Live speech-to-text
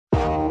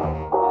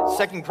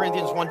2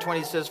 Corinthians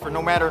 1:20 says, for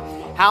no matter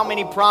how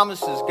many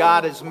promises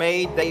God has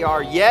made, they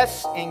are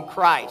yes in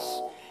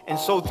Christ. And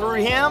so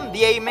through him,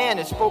 the amen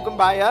is spoken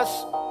by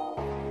us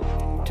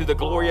to the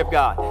glory of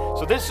God.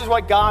 So this is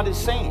what God is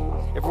saying.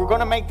 If we're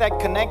going to make that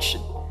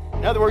connection,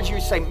 in other words,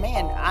 you say,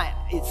 man,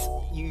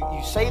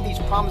 you say these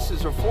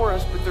promises are for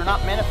us, but they're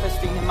not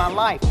manifesting in my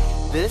life.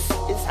 This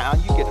is how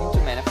you get them to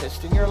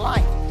manifest in your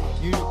life.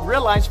 You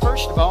realize,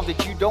 first of all,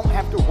 that you don't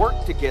have to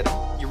work to get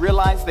them. You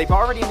realize they've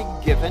already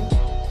been given.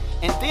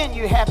 And then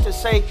you have to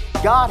say,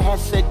 God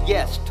has said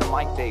yes to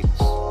Mike Davis.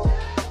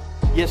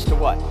 Yes to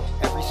what?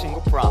 Every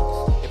single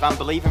promise. If I'm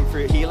believing for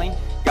healing,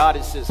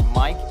 God says,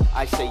 Mike,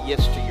 I say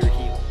yes to your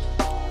healing.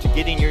 To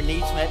getting your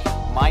needs met,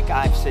 Mike,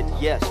 I've said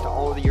yes to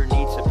all of your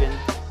needs have been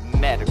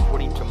met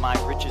according to my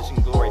riches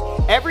and glory.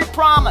 Every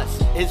promise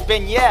has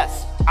been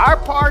yes. Our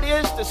part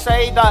is to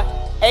say the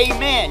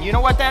amen. You know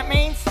what that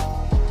means?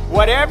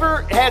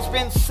 Whatever has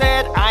been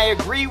said, I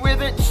agree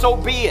with it, so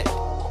be it.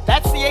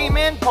 That's the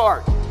amen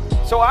part.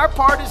 So our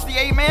part is the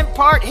amen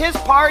part. His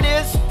part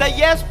is the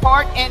yes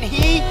part, and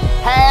he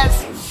has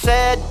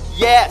said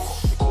yes.